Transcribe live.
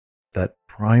that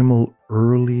primal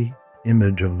early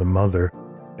image of the mother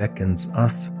beckons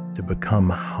us to become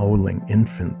howling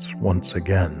infants once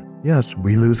again. Yes,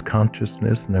 we lose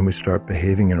consciousness and then we start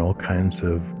behaving in all kinds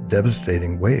of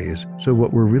devastating ways. So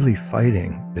what we're really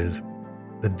fighting is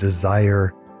the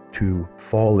desire to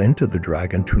fall into the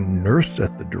dragon, to nurse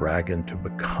at the dragon, to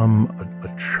become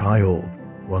a child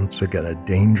once again, a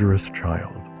dangerous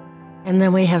child. And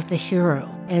then we have the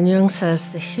hero. And Jung says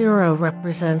the hero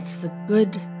represents the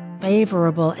good,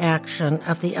 favorable action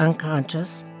of the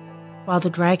unconscious, while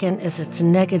the dragon is its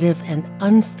negative and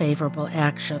unfavorable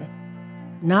action.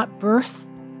 Not birth,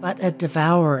 but a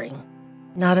devouring.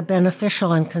 Not a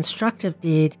beneficial and constructive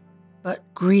deed, but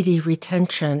greedy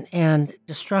retention and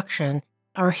destruction.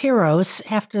 Our heroes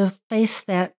have to face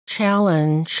that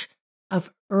challenge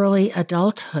of early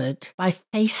adulthood by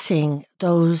facing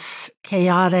those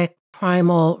chaotic,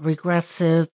 primal,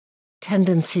 regressive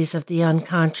tendencies of the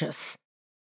unconscious.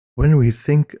 When we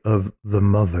think of the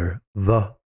mother,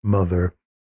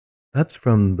 that's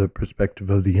from the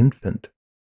perspective of the infant.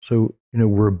 So,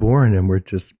 we're born and we're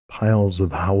just piles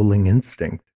of howling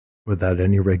instinct without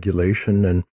any regulation,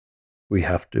 and we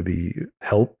have to be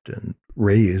helped and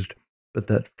raised. But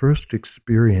that first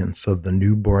experience of the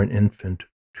newborn infant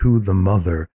to the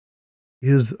mother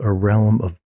is a realm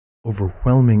of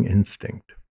overwhelming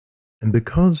instinct. And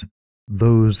because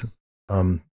those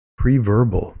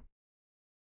pre-verbal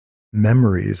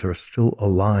memories are still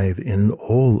alive in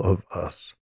all of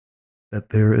us, that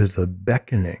there is a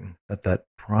beckoning, that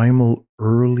primal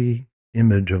early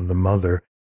image of the mother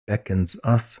beckons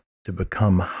us to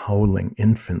become howling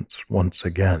infants once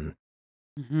again.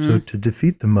 Mm-hmm. So to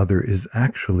defeat the mother is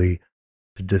actually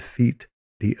to defeat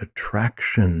the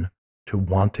attraction to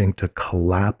wanting to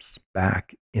collapse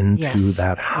back into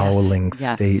that howling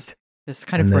state. This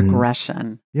kind of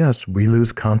regression. Yes, we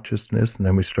lose consciousness and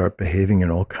then we start behaving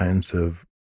in all kinds of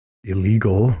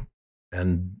illegal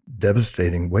and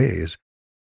devastating ways.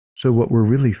 So what we're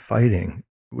really fighting,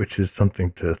 which is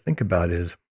something to think about,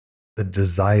 is the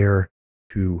desire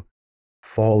to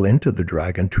fall into the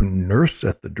dragon, to nurse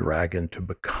at the dragon, to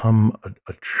become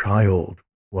a child,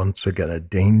 once again, a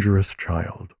dangerous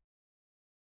child.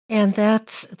 And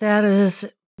that is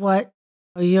what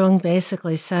Jung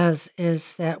basically says,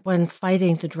 is that when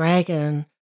fighting the dragon,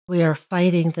 we are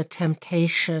fighting the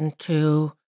temptation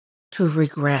to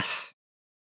regress.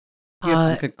 You have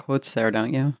some good quotes there,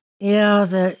 don't you?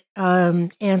 Yeah,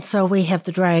 and so we have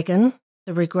the dragon,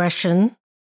 the regression,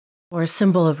 or a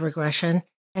symbol of regression,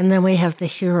 and then we have the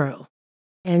hero.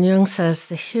 And Jung says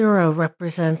the hero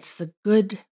represents the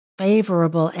good,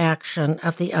 favorable action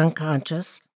of the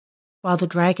unconscious, while the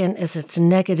dragon is its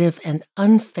negative and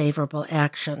unfavorable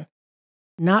action.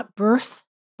 Not birth,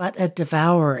 but a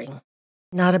devouring.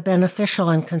 Not a beneficial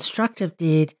and constructive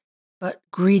deed, but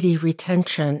greedy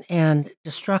retention and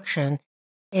destruction.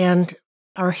 And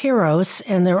our heroes,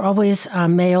 and they're always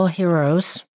male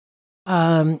heroes,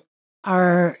 have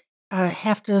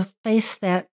to face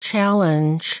that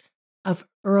challenge of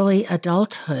early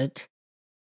adulthood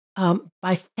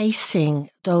by facing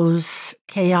those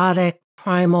chaotic,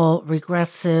 primal,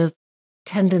 regressive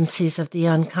tendencies of the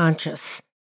unconscious,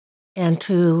 and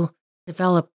to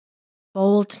develop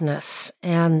boldness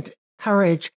and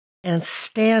courage and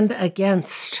stand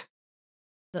against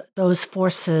those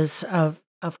forces of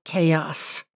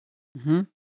chaos. Mm-hmm.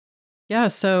 Yeah,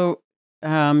 so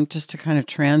just to kind of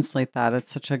translate that,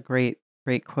 it's such a great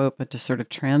quote, but to sort of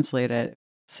translate it,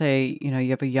 say, you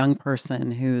have a young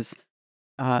person who's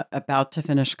about to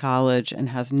finish college and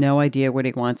has no idea what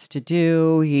he wants to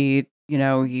do. He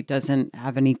doesn't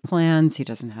have any plans. He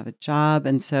doesn't have a job.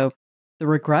 And so the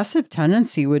regressive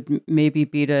tendency would maybe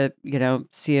be to,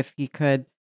 see if he could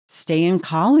stay in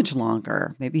college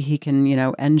longer. Maybe he can,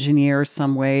 engineer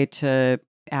some way to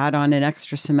add on an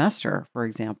extra semester, for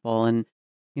example. And,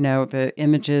 the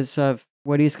images of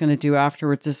what he's going to do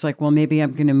afterwards is like, well, maybe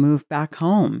I'm going to move back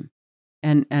home.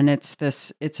 And it's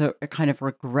a kind of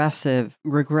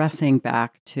regressing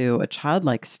back to a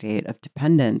childlike state of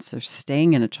dependence, or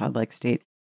staying in a childlike state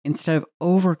instead of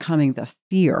overcoming the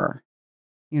fear.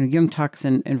 Jung talks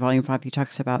in Volume 5, he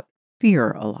talks about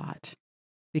fear a lot,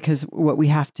 because what we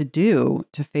have to do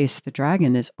to face the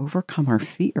dragon is overcome our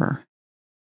fear.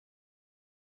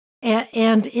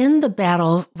 And in the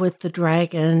battle with the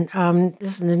dragon,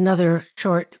 this is another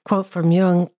short quote from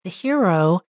Jung, the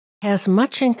hero has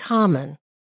much in common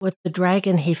with the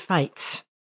dragon he fights,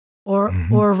 or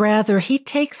rather, he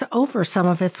takes over some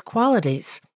of its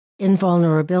qualities,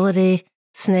 invulnerability,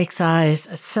 snake's eyes,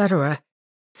 etc.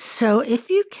 So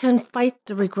if you can fight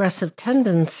the regressive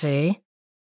tendency,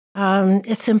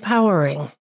 it's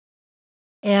empowering.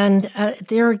 And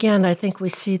there again, I think we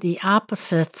see the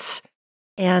opposites,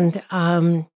 and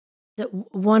that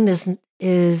one is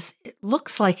it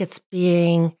looks like it's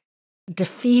being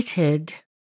defeated,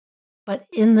 but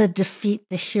in the defeat,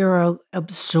 the hero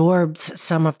absorbs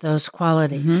some of those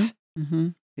qualities.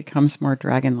 Becomes more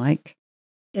dragon-like.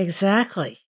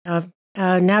 Exactly.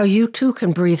 Now you too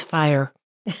can breathe fire.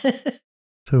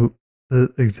 So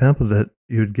the example that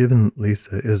you had given,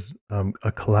 Lisa, is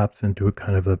a collapse into a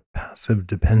kind of a passive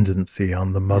dependency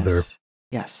on the mother.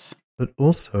 Yes. But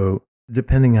also,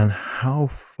 depending on how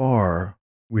far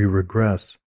we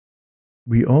regress,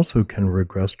 we also can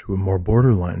regress to a more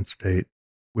borderline state,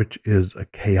 which is a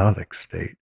chaotic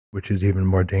state, which is even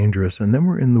more dangerous. And then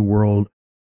we're in the world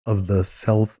of the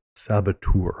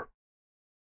self-saboteur.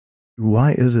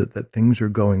 Why is it that things are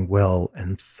going well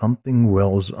and something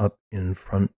wells up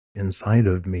inside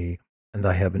of me, and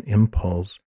I have an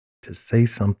impulse to say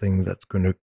something that's going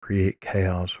to create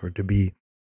chaos, or to be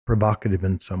provocative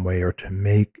in some way, or to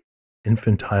make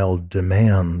infantile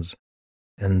demands,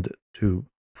 and to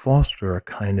foster a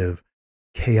kind of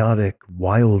chaotic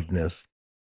wildness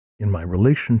in my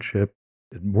relationship,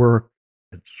 at work,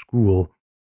 at school?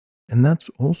 And that's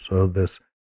also this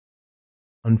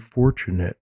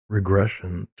unfortunate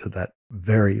regression to that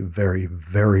very, very,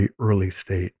 very early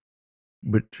state,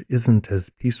 which isn't as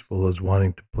peaceful as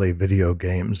wanting to play video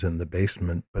games in the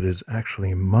basement, but is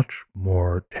actually much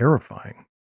more terrifying.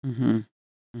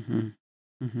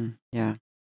 Yeah.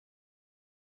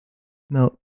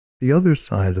 Now, the other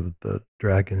side of the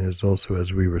dragon is also,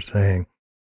 as we were saying,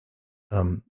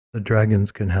 the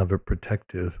dragons can have a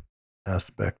protective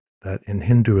aspect. That in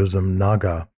Hinduism,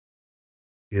 Naga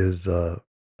is a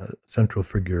central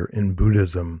figure in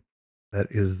Buddhism that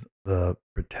is the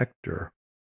protector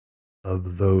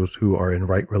of those who are in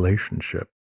right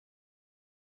relationship.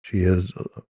 She is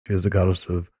a goddess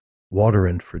of water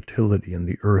and fertility and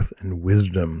the earth and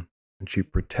wisdom, and she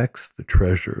protects the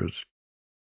treasures,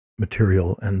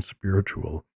 material and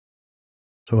spiritual.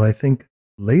 So I think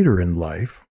later in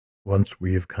life, once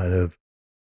we've kind of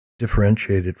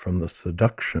differentiated from the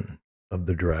seduction of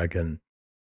the dragon,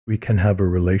 we can have a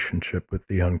relationship with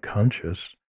the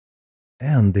unconscious,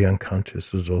 and the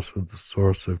unconscious is also the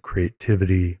source of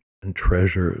creativity and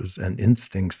treasures and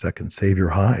instincts that can save your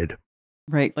hide.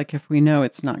 Right. Like if we know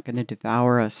it's not going to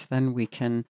devour us, then we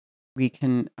can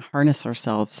harness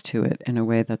ourselves to it in a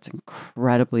way that's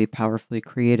incredibly powerfully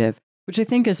creative, which I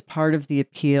think is part of the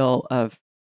appeal of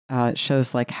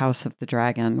shows like House of the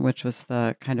Dragon, which was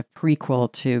the kind of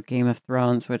prequel to Game of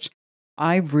Thrones, which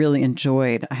I really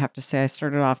enjoyed. I have to say, I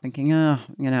started off thinking,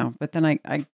 but then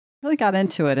I really got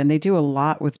into it, and they do a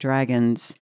lot with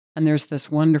dragons. And there's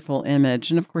this wonderful image.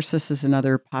 And of course, this is in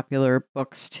other popular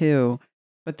books too.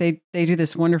 But they do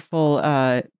this wonderful,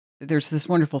 there's this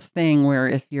wonderful thing where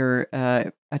if you're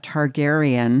a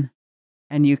Targaryen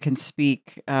and you can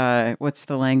speak, what's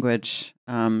the language?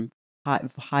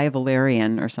 High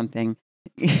Valerian or something,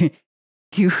 you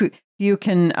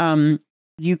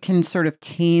can sort of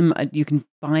tame, you can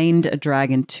bind a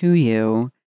dragon to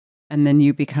you, and then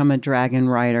you become a dragon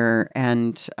rider,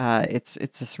 and it's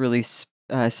this really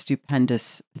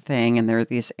stupendous thing, and there are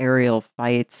these aerial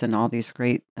fights and all these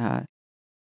great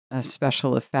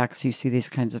special effects. You see these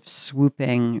kinds of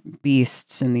swooping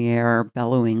beasts in the air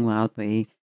bellowing loudly.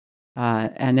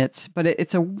 And it's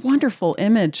a wonderful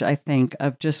image, I think,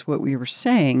 of just what we were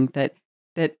saying, that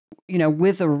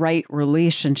with the right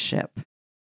relationship,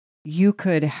 you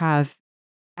could have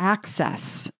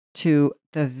access to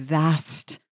the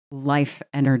vast life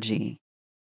energy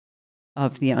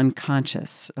of the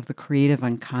unconscious, of the creative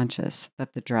unconscious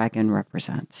that the dragon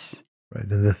represents. Right.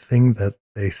 And the thing that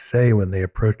they say when they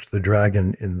approach the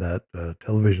dragon in that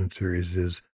television series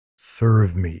is,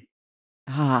 "Serve me."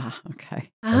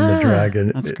 Okay. And the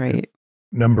dragon, that's great.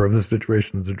 Number of the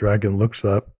situations, the dragon looks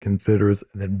up, considers,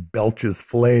 and then belches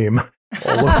flame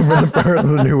all over the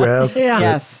person who asks. Yeah.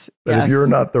 Yes. But if you're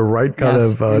not the right kind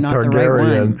of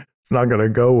Targaryen, right, it's not going to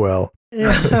go well.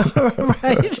 Yeah,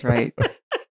 right. That's right.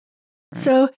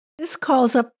 So this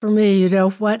calls up for me,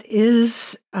 what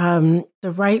is the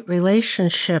right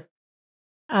relationship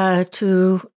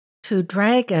to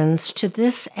dragons, to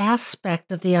this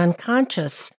aspect of the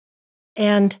unconscious.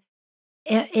 And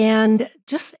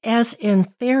just as in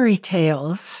fairy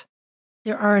tales,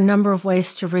 there are a number of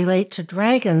ways to relate to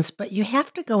dragons, but you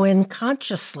have to go in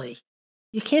consciously.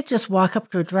 You can't just walk up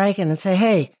to a dragon and say,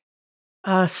 "Hey,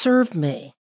 serve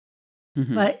me."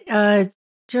 Mm-hmm. But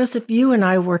Joseph, you and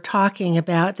I were talking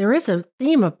about, there is a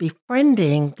theme of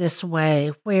befriending this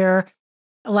way, where,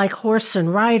 like horse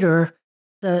and rider,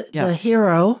 the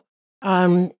hero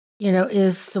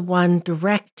is the one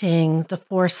directing the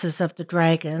forces of the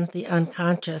dragon, the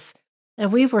unconscious.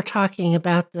 And we were talking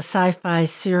about the sci-fi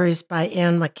series by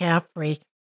Anne McCaffrey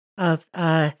of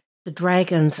The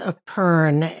Dragons of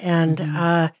Pern,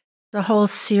 and the whole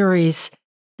series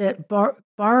that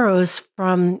borrows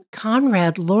from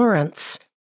Conrad Lorenz,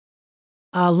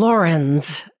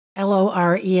 Lorenz,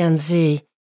 Lorenz,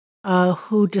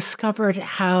 who discovered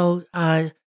how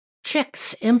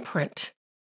chicks imprint,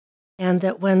 and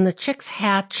that when the chicks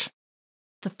hatch,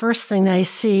 the first thing they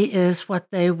see is what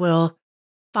they will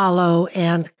follow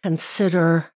and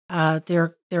consider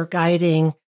their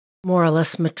guiding, more or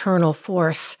less maternal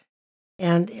force.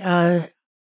 And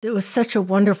it was such a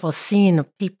wonderful scene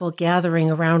of people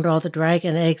gathering around all the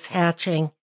dragon eggs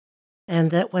hatching, and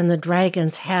that when the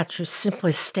dragons hatch, you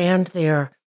simply stand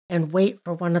there and wait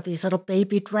for one of these little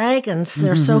baby dragons.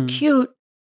 They're so cute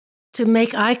to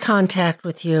make eye contact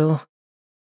with you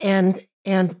and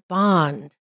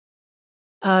bond.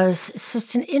 So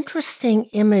it's an interesting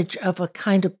image of a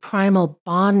kind of primal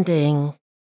bonding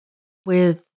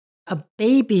with a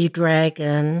baby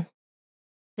dragon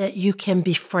that you can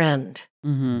befriend.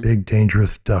 Big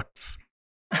dangerous ducks.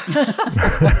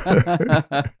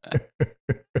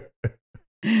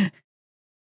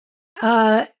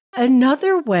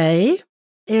 Another way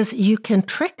is you can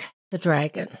trick the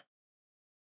dragon.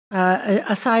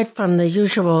 Aside from the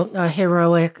usual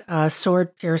heroic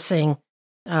sword-piercing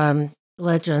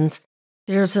legends,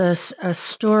 there's a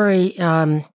story,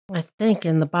 I think,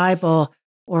 in the Bible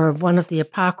or one of the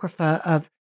Apocrypha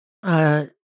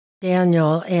of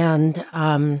Daniel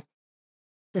and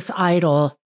this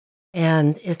idol,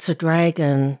 and it's a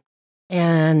dragon.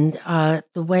 And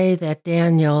the way that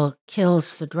Daniel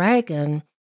kills the dragon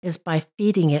is by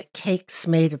feeding it cakes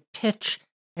made of pitch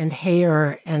and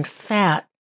hair and fat.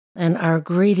 And our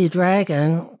greedy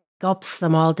dragon gulps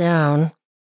them all down.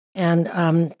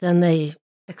 And then they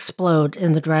explode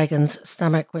in the dragon's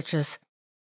stomach, which is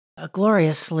a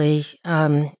gloriously,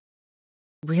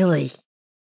 really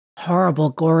horrible,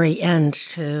 gory end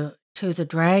to the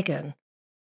dragon.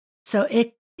 So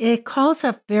it calls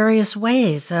up various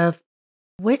ways of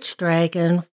which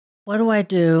dragon, what do I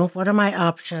do, what are my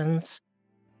options,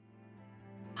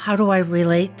 how do I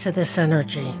relate to this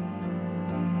energy?